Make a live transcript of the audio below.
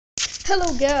Hello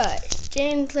guys,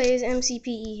 Jane plays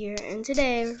MCPE here, and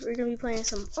today we're gonna be playing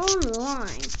some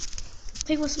online.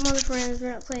 Pick with some other friends.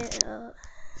 We're not playing.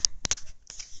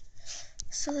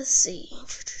 So let's see.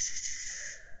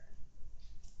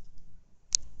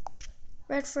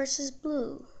 Red versus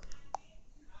blue.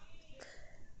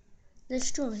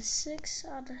 Let's join 6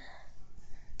 out of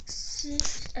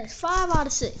 6. 5 out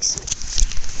of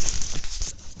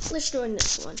 6. Let's join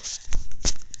this one.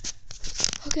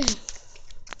 Okay.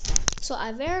 So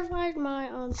I verified my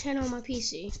channel on my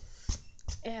PC,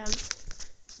 and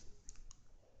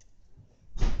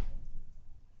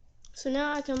so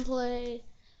now I can play.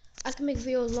 I can make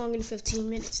videos longer than 15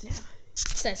 minutes now.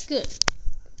 So that's good.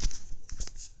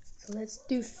 So let's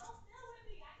do.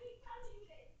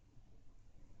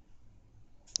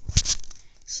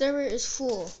 Server is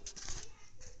full.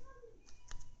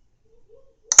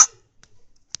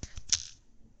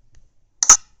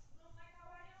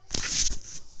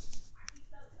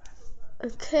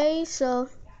 Okay, so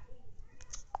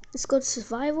let's go to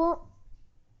survival.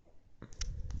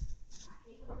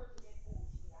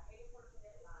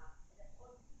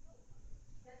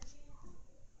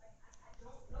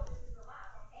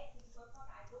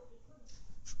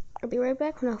 I'll be right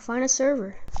back when I find a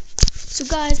server. So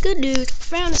guys, good news,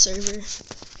 found a server.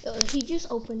 He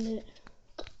just opened it.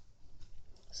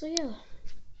 So yeah,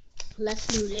 let's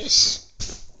do this.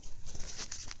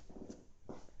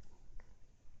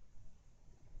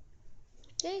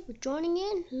 Okay, we're joining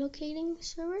in, locating the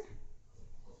server.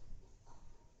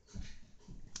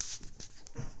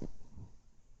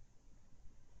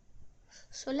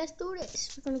 So let's do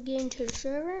this. We're gonna get into the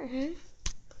server and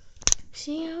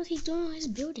see how he's doing his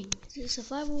building. It's a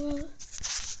survival world.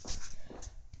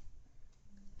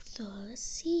 So let's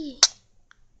see.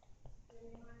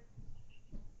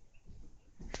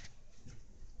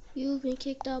 You've been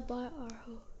kicked out by our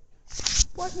host.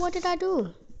 What did I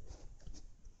do?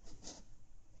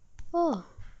 Oh,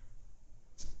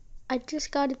 I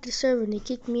just got into the server and they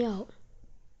kicked me out.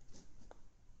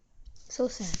 So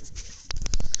sad.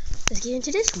 Let's get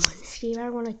into this one. See if I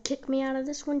want to kick me out of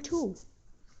this one too.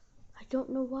 I don't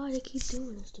know why they keep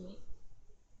doing this to me.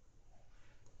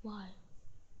 Why?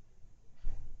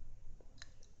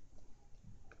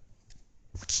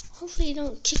 Hopefully they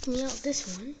don't kick me out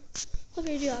this one. What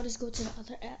do I do? I'll just go to the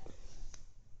other app.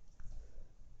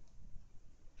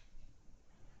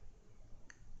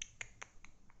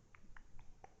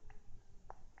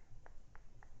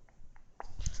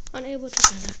 Unable to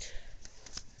connect.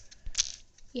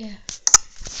 Yeah.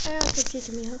 I don't keep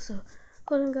kicking me out, so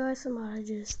hold on guys, somebody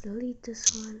just delete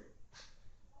this one.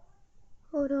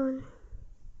 Hold on.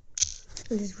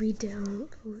 And just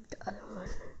re-download the other one.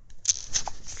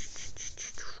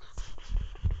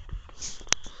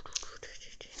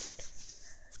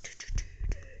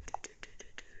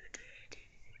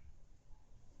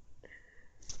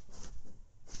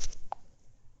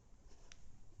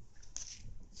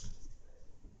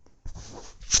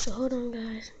 So hold on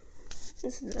guys.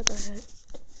 This is another head.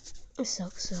 It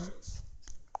sucks, so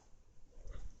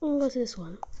I'm gonna go to this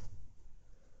one.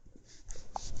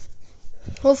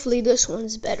 Hopefully this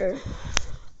one's better.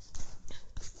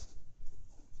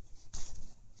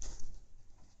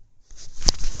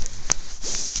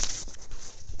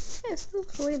 Yeah, this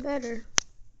looks way better.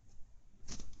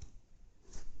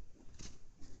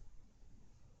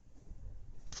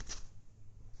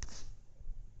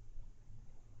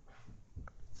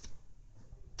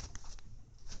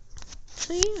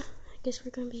 So yeah, I guess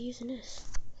we're gonna be using this.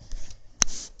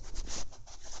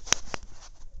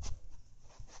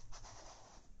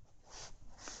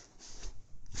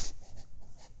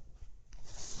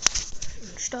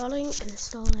 Installing.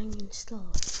 So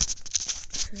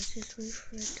let's just wait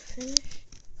for it to finish.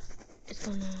 It's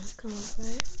gonna come up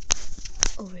right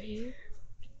over here.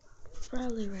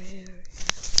 Probably right here.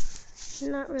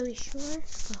 Not really sure,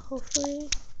 but hopefully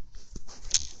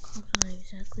I'll find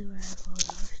exactly where I have all the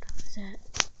other stuff is at.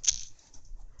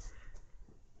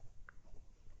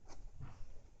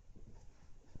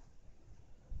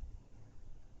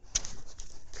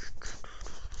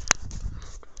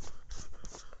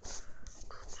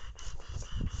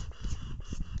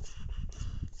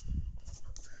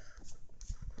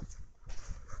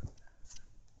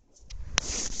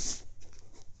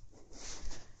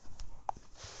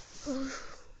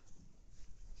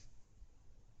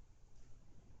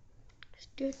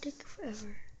 Still take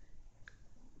forever.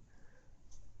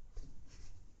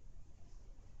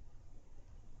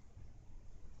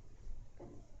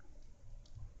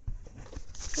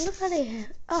 Look how they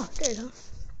have. Oh, there you go.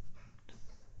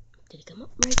 Did it come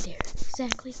up right there?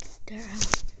 Exactly there.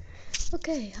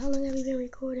 Okay, how long have we been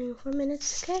recording? 4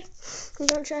 minutes, okay? I'm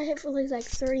gonna try to hit for like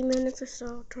 30 minutes or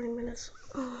so, 20 minutes.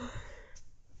 I'm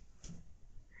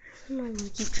not even gonna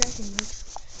keep tracking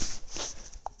this.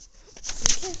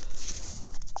 Okay.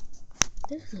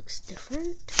 This looks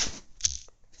different.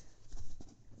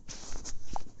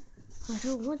 I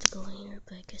don't want to go in here,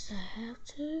 but I guess I have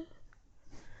to.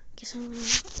 Guess I'm gonna.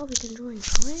 Oh, we can join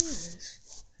clans.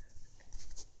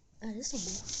 This one.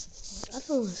 The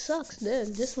other one sucks.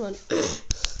 Then this one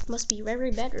must be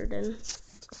very better then.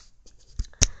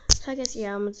 So I guess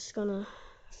yeah, I'm just gonna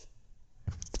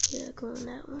go on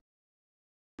that one.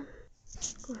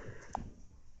 Go on.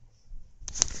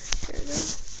 There we go.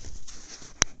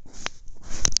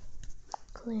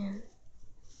 Clan.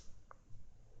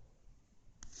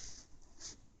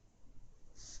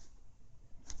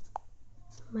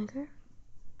 Minecraft.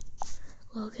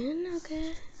 Login.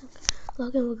 Okay.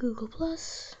 Login with Google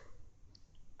Plus.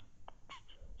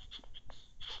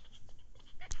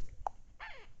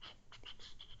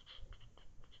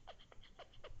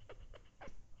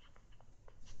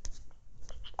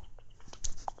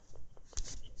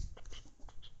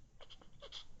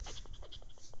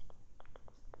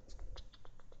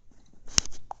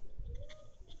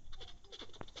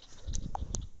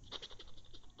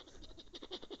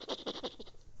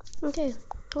 Okay,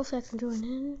 hopefully I can join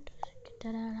in. Get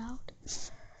that out.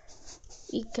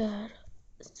 We got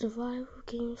survival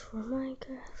games for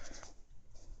Minecraft,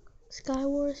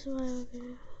 Skyward survival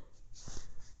game,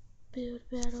 build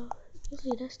battle.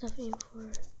 Usually that stuff ain't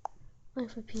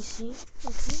for PC.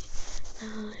 Okay,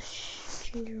 now let's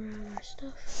change around our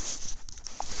stuff.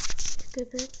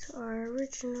 Skip it to our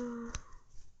original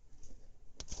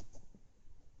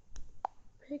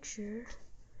picture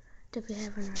that we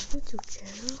have on our YouTube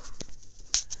channel.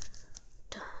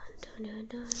 Dun dun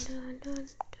dun dun dun dun.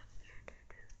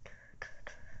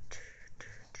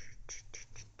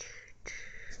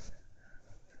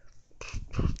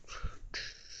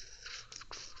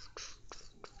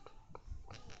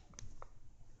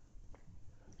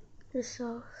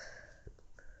 So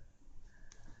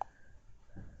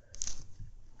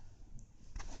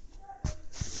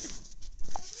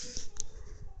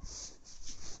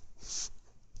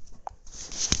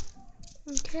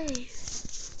okay.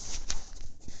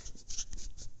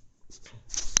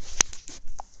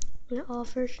 In all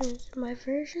versions, my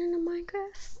version of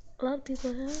Minecraft, a lot of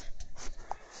people have.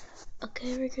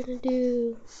 Okay, we're gonna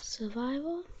do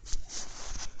survival.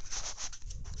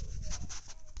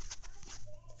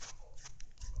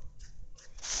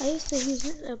 I used to use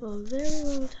it up a very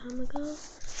long time ago.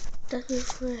 That's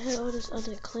before I had all this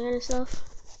other clan and stuff.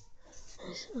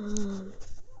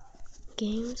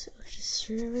 Games, which is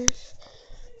servers,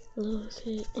 little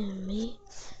kid and me.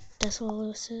 That's all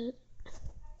it said.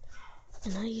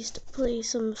 And I used to play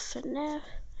some FNAF.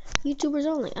 YouTubers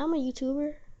only. I'm a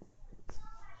YouTuber.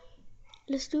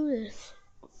 Let's do this.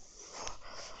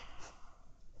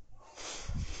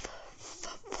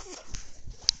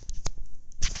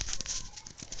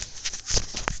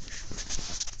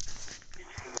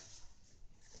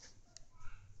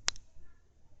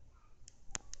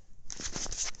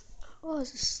 Oh,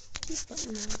 it's a speak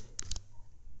button now.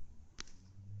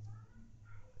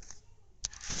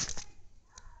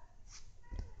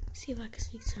 See if I can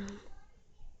speak to them.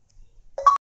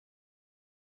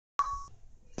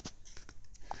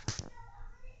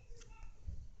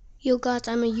 Yo guys,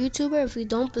 I'm a YouTuber. If you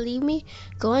don't believe me,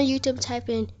 go on YouTube, type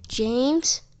in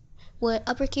James with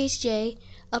uppercase J,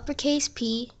 uppercase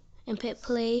P, and hit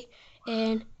play,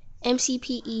 and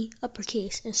MCPE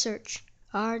uppercase, and search.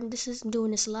 Alright, this is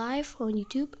doing this live on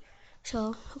YouTube.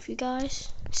 So hope you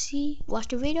guys watch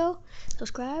the video,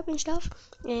 subscribe and stuff,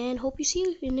 and hope you see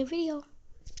you in the video.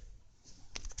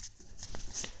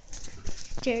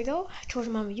 There you go. I told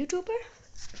him I'm a YouTuber,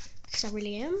 because I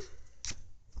really am.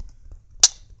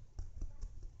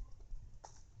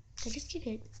 I just did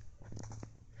it.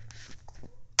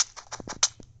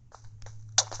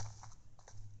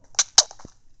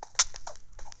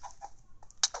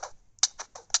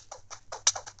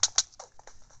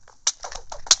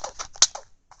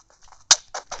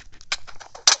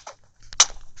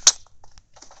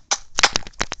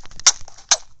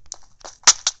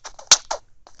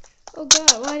 Oh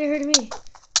god, why did it hurt me?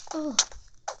 Oh,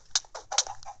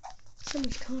 so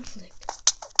much conflict.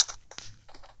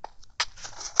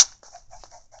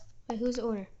 Wait, who's the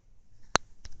owner?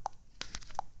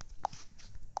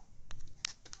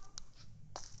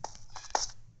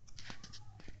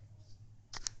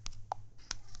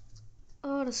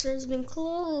 Oh, the server's been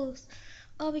closed.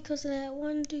 All because of that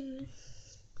one dude.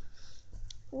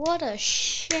 What a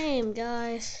shame,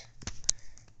 guys.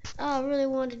 I really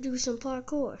wanted to do some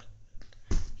parkour.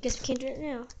 Guess we can't do it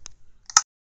now.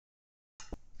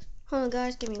 Hold on,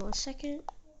 guys. Give me 1 second.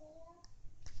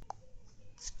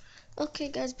 Okay,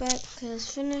 guys, back because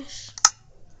finished.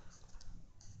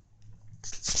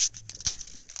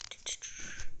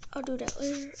 I'll do that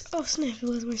later. Oh snap! It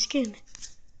was my skin.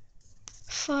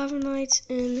 5 nights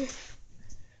in.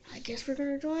 I guess we're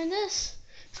gonna join this.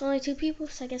 It's only 2 people,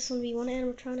 so I guess it's gonna be 1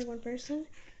 animatronic, 1 person.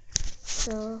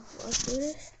 So let's do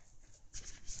this.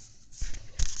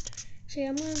 See,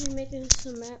 I'm gonna be making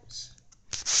some maps.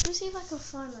 Let's see if I can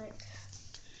find like.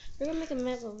 We're gonna make a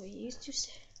map of what we used to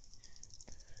say.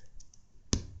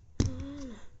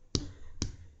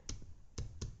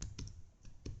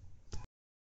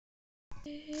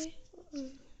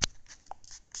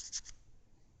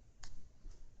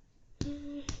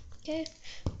 Okay.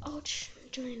 I'll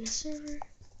join the server.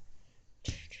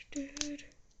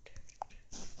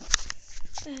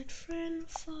 Add friend,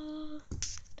 follow.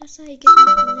 That's how you get me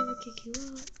to never kick you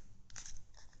out.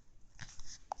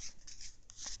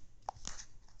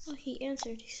 Oh, he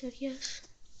answered. He said yes.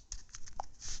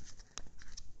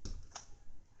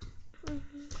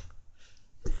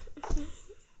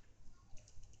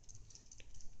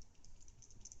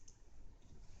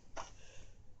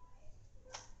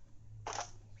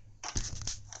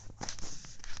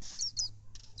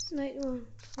 Night 1,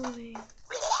 12 a.m.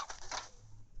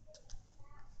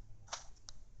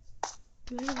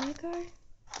 Am I the right guy?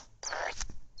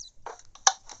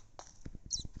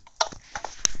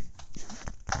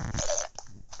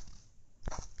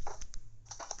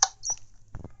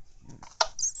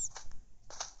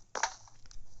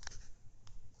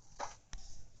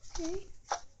 Okay.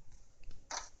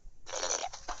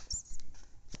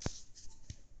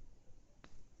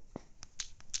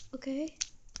 Okay.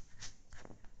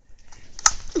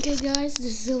 Okay, guys,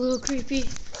 this is a little creepy.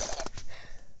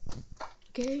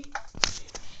 Okay.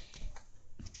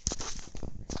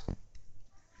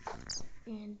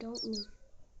 And don't move.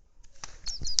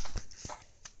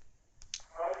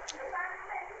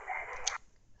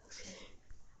 Okay.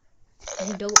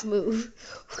 And don't move.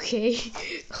 Okay.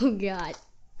 Oh God.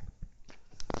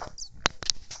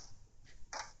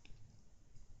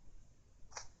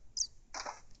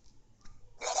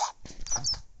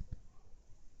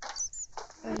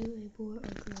 Are you a boy or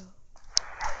girl?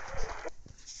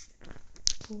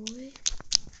 Boy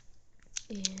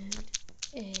and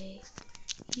a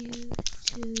YouTuber.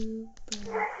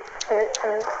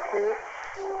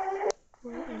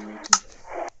 Boy and a YouTuber.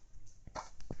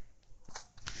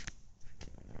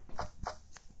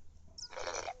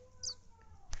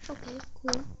 Okay,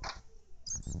 cool.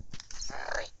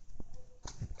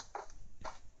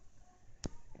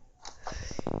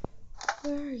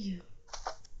 Where are you?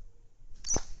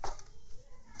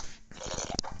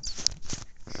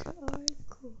 Alright,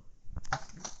 cool.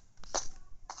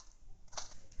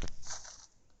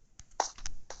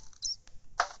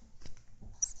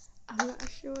 I'm not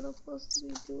sure what I'm supposed to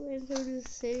be doing, so I'm just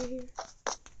sitting here.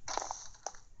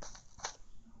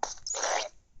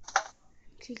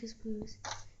 Chica's booze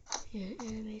and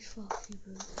anime's Foxy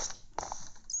booze.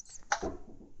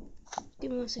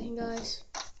 Give me 1 second, guys.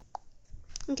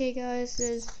 Okay, guys,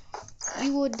 says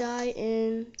you will die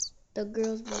in the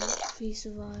girls' booth if you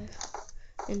survive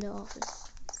in the office.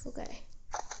 Okay.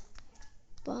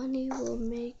 Bonnie will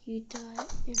make you die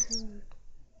in her room.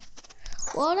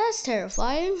 Well, that's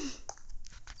terrifying.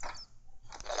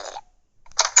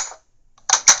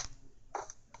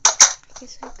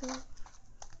 Guess I go.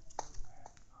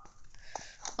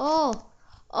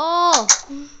 Oh,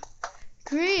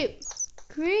 creep.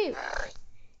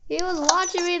 He was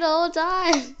watching me the whole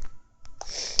time.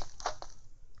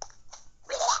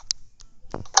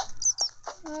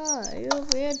 Oh, are you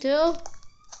over here too?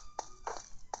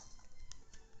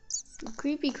 You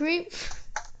creepy creep.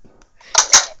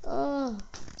 Oh.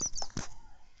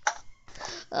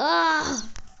 Ah.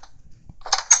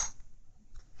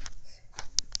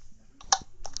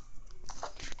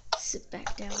 Sit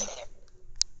back down.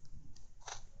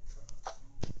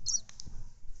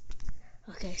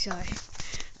 Okay, sorry.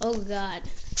 Oh God.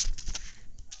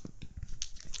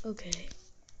 Okay.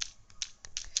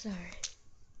 Sorry.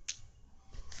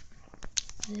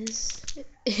 This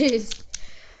is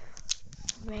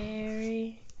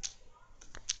very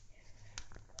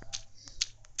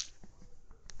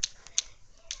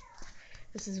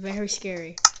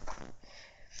scary.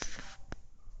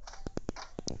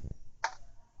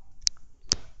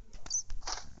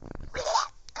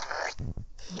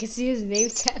 I can see his name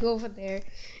tag over there.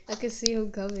 I can see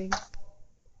him coming.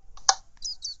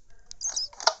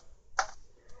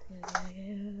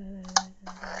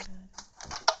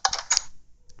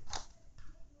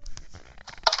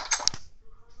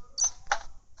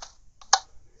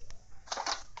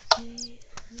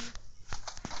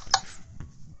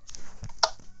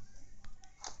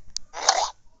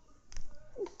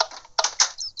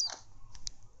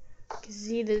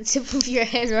 see the tip of your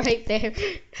head right there.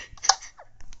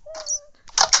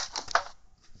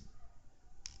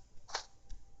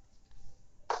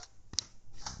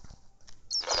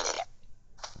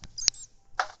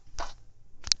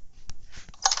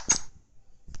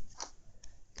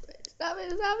 Stop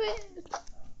it, stop it.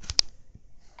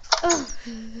 Oh.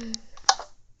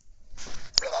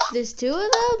 There's two of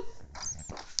them?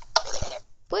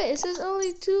 Wait, it says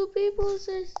only two people. It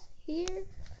says here.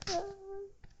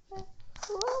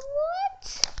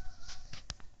 What?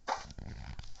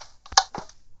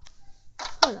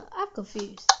 Hold on, I'm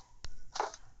confused.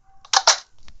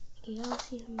 Okay, I don't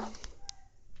see him there.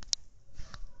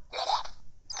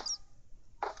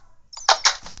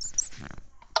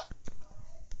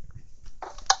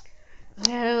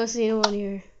 Okay, I don't see anyone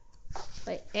here.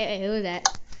 Wait, hey, who was that?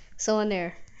 Someone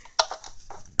there.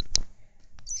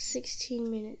 16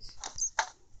 minutes.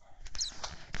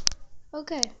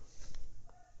 Okay.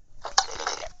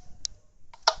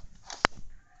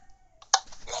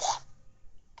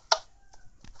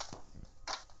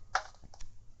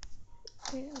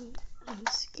 Okay, I'm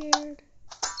scared.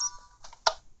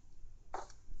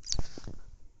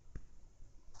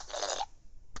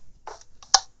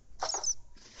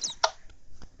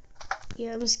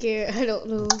 Yeah, I'm scared. I don't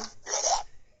know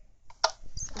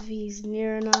if he's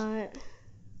near or not.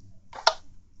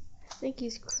 I think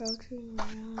he's crouching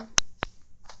around.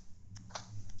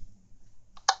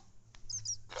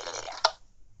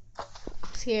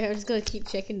 I'm scared. I'm just gonna keep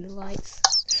checking the lights.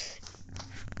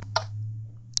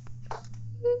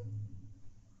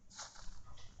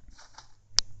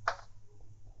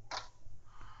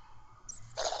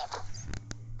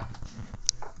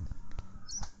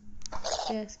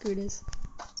 Yeah, screw this.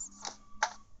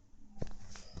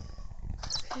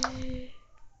 Okay.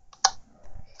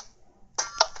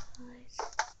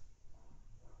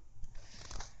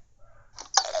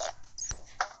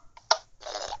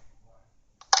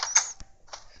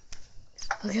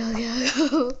 Okay, okay,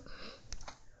 okay.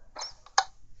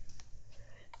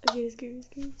 Okay, screw.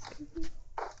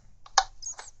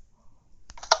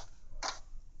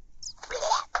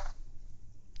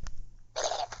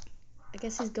 I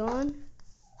guess he's gone.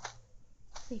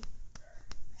 Hey.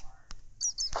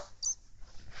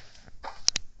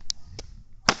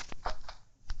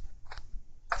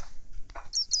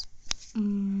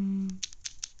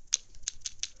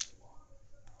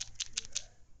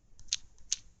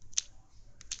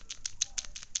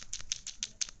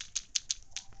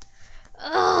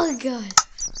 Oh god,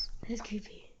 that's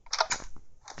creepy.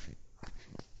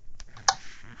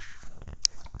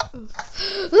 Oh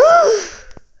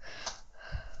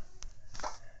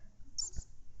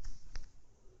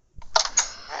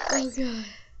god.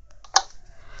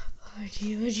 Oh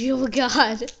gee, oh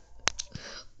god.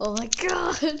 Oh my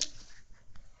god.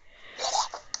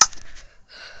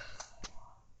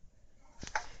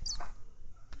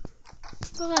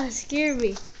 Oh, that scared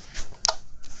me.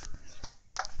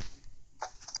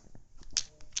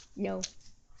 No.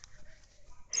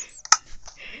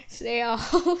 Stay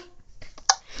off.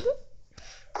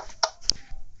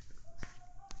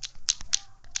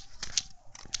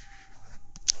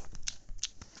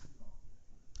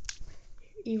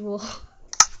 Evil.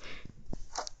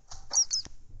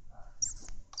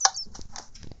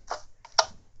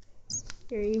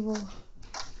 You're evil.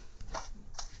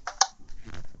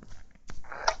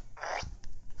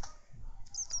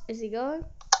 Is he going?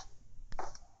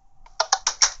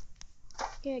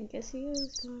 Yeah, I guess he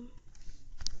is going.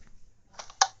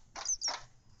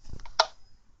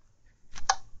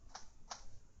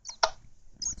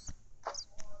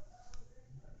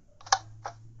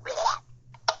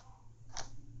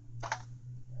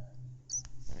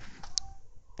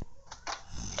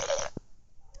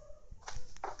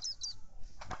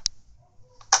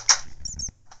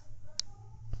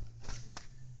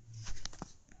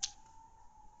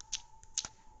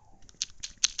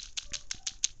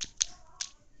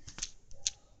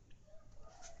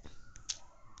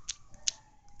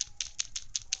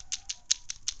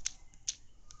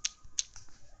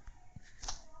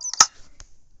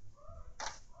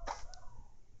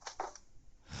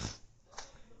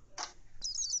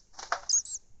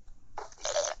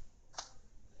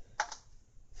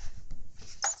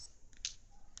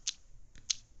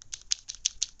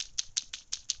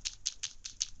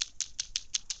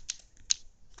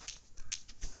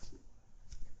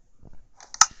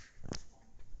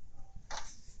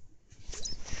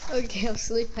 Okay, I'll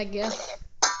sleep, I guess.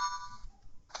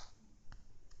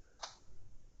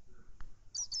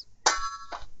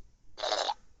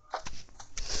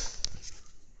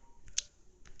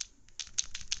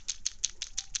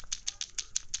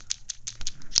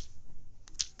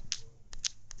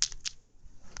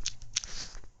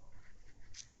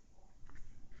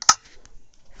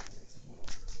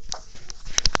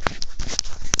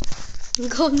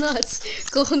 Go nuts.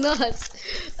 Go nuts.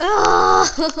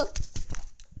 Ah!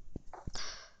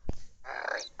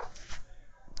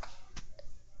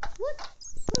 What?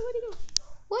 Where'd he go?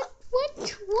 What?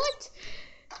 What? What?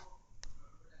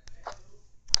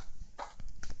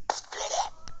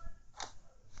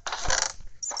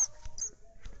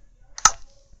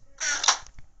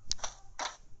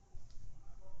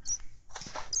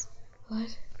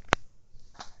 What?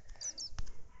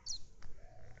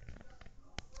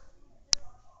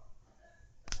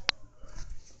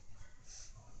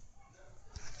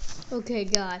 Okay,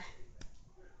 God.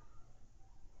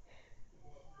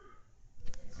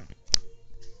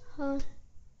 Huh?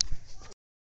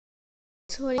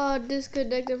 20. Oh,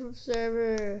 disconnected from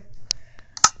server.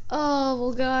 Oh,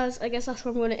 well, guys, I guess that's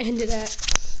where I'm going to end it at.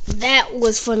 That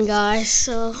was fun, guys.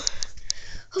 So,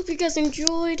 hope you guys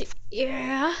enjoyed.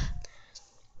 Yeah.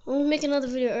 We'll make another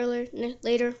video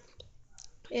later.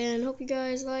 And hope you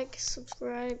guys like,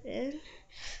 subscribe, and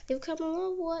leave a comment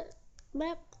below what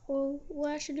map or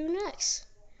what I should do next.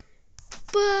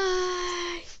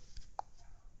 Bye.